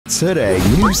Today,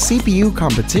 new CPU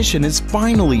competition is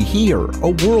finally here. A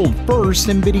world-first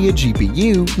Nvidia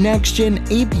GPU, next-gen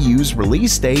APUs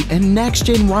release date, and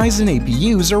next-gen Ryzen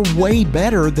APUs are way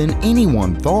better than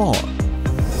anyone thought.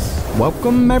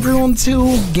 Welcome everyone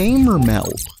to Gamer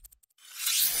Melt.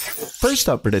 First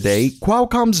up for today,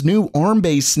 Qualcomm's new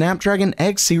ARM-based Snapdragon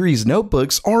X series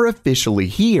notebooks are officially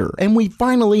here, and we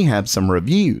finally have some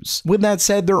reviews. With that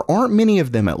said, there aren't many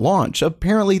of them at launch,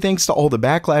 apparently thanks to all the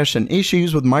backlash and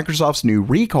issues with Microsoft's new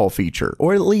recall feature,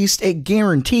 or at least it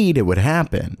guaranteed it would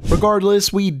happen.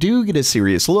 Regardless, we do get a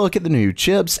serious look at the new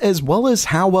chips, as well as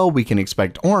how well we can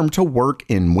expect ARM to work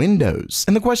in Windows.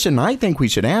 And the question I think we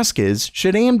should ask is,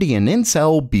 should AMD and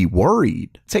Intel be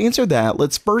worried? To answer that,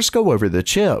 let's first go over the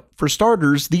chip. For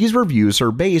starters, these reviews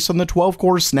are based on the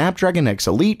 12-core Snapdragon X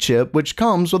Elite chip, which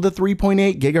comes with a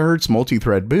 3.8 GHz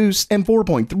multi-thread boost and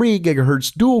 4.3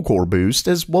 GHz dual-core boost,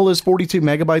 as well as 42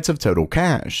 MB of total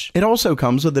cache. It also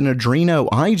comes with an Adreno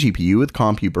iGPU with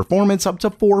compute performance up to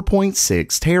 4.6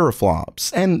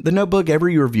 teraflops, and the notebook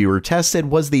every reviewer tested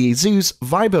was the Asus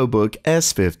VivoBook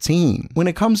S15. When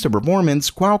it comes to performance,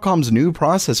 Qualcomm's new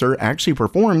processor actually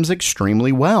performs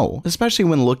extremely well, especially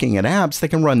when looking at apps that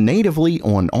can run natively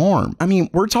on ARM. I mean,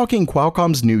 we're talking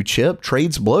Qualcomm's new chip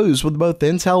trades blows with both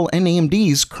Intel and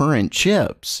AMD's current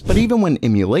chips. But even when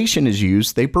emulation is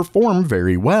used, they perform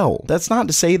very well. That's not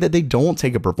to say that they don't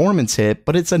take a performance hit,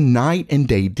 but it's a night and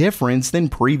day difference than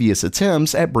previous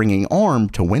attempts at bringing ARM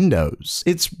to Windows.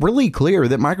 It's really clear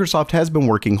that Microsoft has been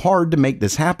working hard to make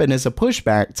this happen as a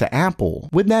pushback to Apple.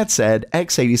 With that said,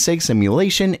 x86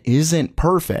 emulation isn't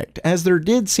perfect, as there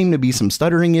did seem to be some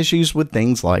stuttering issues with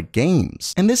things like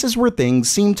games. And this is where things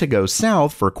seem to go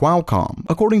south for Qualcomm.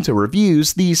 According to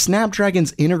reviews, the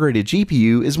Snapdragon's integrated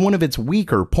GPU is one of its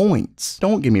weaker points.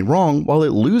 Don't get me wrong, while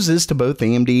it loses to both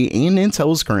AMD and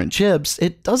Intel's current chips,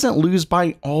 it doesn't lose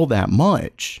by all that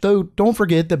much. Though don't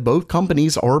forget that both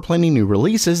companies are planning new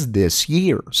releases this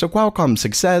year, so Qualcomm's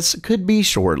success could be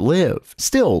short-lived.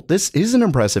 Still, this is an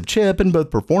impressive chip in both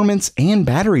performance and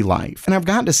battery life, and I've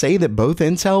got to say that both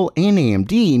Intel and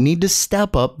AMD need to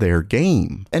step up their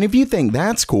game. And if you think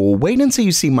that's cool, wait until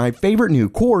you see my favorite new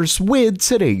course with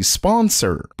today's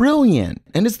sponsor, Brilliant.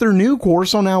 And it's their new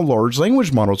course on how large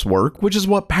language models work, which is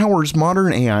what powers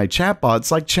modern AI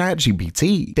chatbots like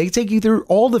ChatGPT. They take you through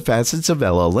all the facets of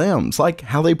LLMs, like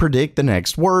how they predict the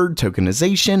next word,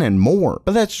 tokenization, and more.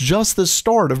 But that's just the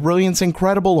start of Brilliant's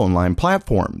incredible online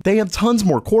platform. They have tons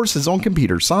more courses on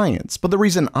computer science, but the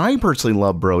reason I personally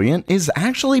love Brilliant is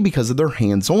actually because of their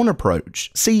hands-on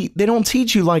approach. See, they don't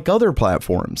teach you like other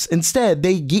platforms. Instead,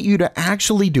 they get you to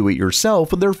actually do it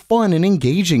yourself with their fun and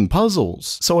engaging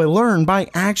puzzles. So I learned by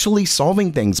actually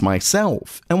solving things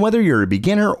myself. And whether you're a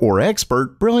beginner or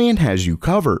expert, Brilliant has you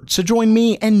covered. So join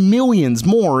me and millions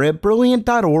more at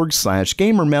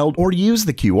brilliant.org/gamermeld or use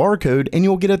the QR code and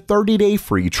you'll get a 30-day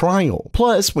free trial.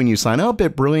 Plus, when you sign up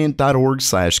at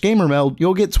brilliant.org/gamermeld,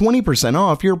 you'll get 20%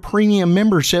 off your premium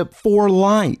membership for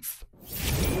life.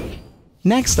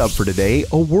 Next up for today,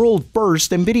 a world-first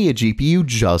Nvidia GPU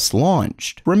just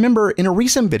launched. Remember, in a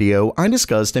recent video, I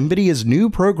discussed Nvidia's new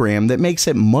program that makes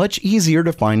it much easier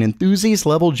to find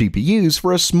enthusiast-level GPUs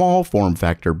for a small form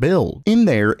factor build. In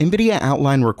there, Nvidia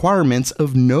outlined requirements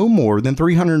of no more than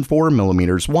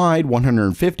 304mm wide,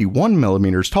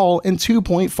 151mm tall, and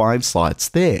 2.5 slots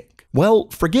thick. Well,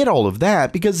 forget all of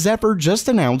that because Zephyr just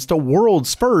announced a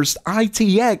world's first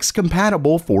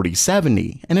ITX-compatible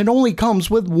 4070, and it only comes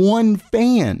with one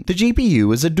fan. The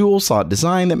GPU is a dual-slot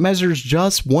design that measures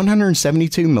just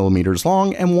 172mm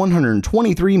long and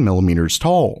 123mm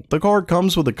tall. The card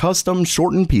comes with a custom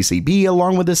shortened PCB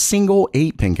along with a single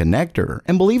 8-pin connector,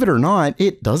 and believe it or not,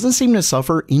 it doesn't seem to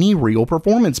suffer any real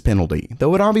performance penalty,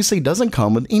 though it obviously doesn't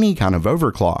come with any kind of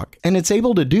overclock, and it's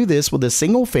able to do this with a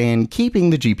single fan,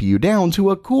 keeping the GPU down to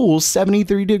a cool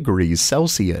 73 degrees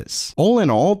Celsius. All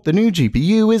in all, the new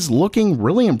GPU is looking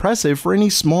really impressive for any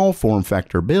small form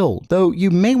factor build, though you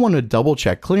may want to double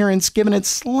check clearance given it's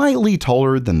slightly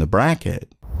taller than the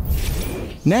bracket.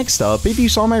 Next up, if you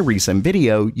saw my recent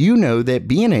video, you know that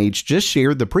B&H just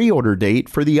shared the pre-order date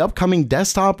for the upcoming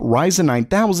desktop Ryzen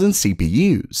 9000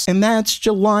 CPUs, and that's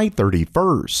July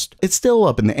 31st. It's still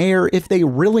up in the air if they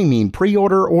really mean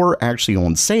pre-order or actually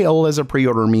on sale, as a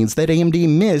pre-order means that AMD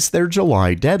missed their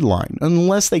July deadline,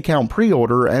 unless they count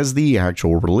pre-order as the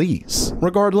actual release.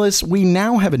 Regardless, we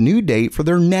now have a new date for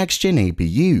their next-gen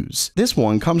APUs. This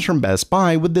one comes from Best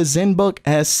Buy with the ZenBook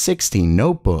S16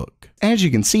 notebook. As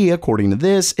you can see, according to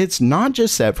this, it's not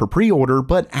just set for pre-order,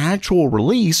 but actual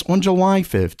release on July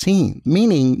 15th,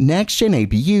 meaning next-gen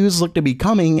APUs look to be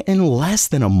coming in less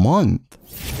than a month.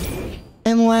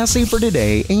 And lastly for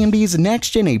today, AMD's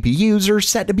next-gen APUs are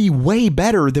set to be way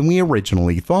better than we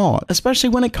originally thought, especially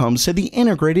when it comes to the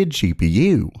integrated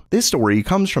GPU. This story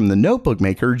comes from the notebook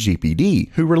maker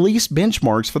GPD, who released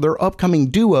benchmarks for their upcoming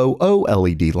Duo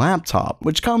OLED laptop,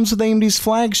 which comes with AMD's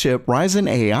flagship Ryzen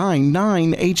AI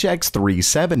 9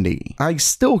 HX370. I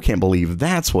still can't believe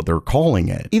that's what they're calling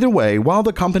it. Either way, while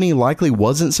the company likely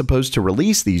wasn't supposed to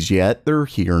release these yet, they're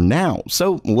here now,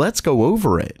 so let's go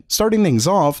over it. Starting things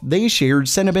off, they shared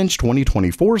Cinebench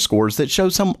 2024 scores that show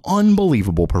some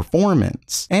unbelievable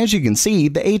performance. As you can see,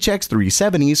 the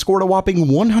HX370 scored a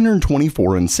whopping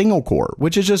 124 in single core,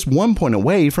 which is just 1 point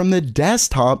away from the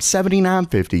desktop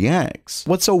 7950X.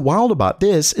 What's so wild about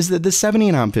this is that the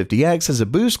 7950X has a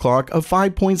boost clock of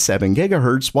 5.7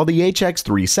 GHz, while the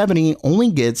HX370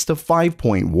 only gets to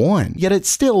 5.1, yet it's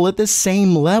still at the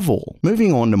same level.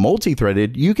 Moving on to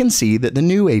multi-threaded, you can see that the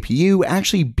new APU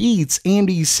actually beats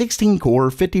AMD's 16-core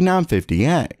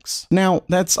 5950X. Now,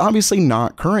 that's obviously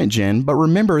not current gen, but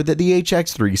remember that the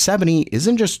HX370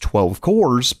 isn't just 12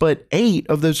 cores, but 8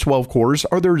 of those 12 cores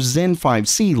are their Zen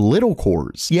 5C little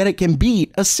cores, yet it can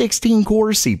beat a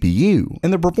 16-core CPU.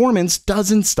 And the performance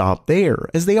doesn't stop there,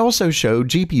 as they also show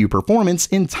GPU performance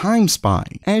in Time Spy.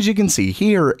 As you can see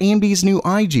here, AMD's new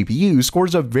iGPU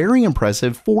scores a very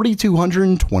impressive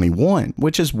 4221,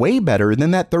 which is way better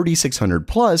than that 3600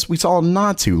 plus we saw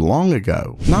not too long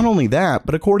ago. Not only that,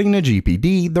 but according to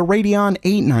GPD, the Radeon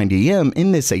 890M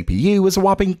in this APU is a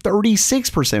whopping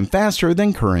 36% faster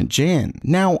than current gen.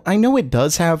 Now, I know it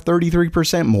does have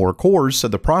 33% more cores, so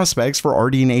the prospects for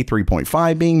RDNA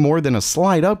 3.5 being more than a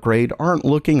slight upgrade aren't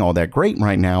looking all that great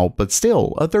right now, but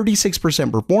still, a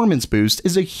 36% performance boost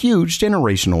is a huge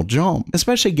generational jump,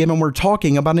 especially given we're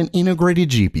talking about an integrated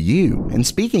GPU. And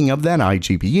speaking of that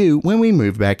iGPU, when we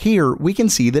move back here, we can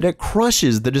see that it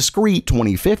crushes the discrete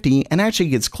 2050 and actually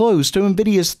gets close to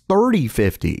Nvidia's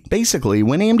 3050. Basically,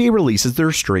 when AMD releases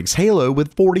their Strix Halo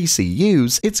with 40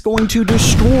 CUs, it's going to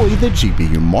destroy the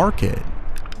GPU market.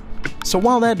 So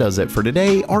while that does it for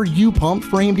today, are you pumped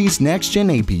for AMD's next-gen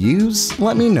APUs?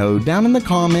 Let me know down in the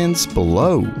comments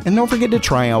below. And don't forget to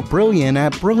try out Brilliant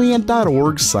at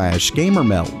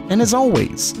brilliant.org/gamermelt. And as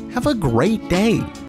always, have a great day.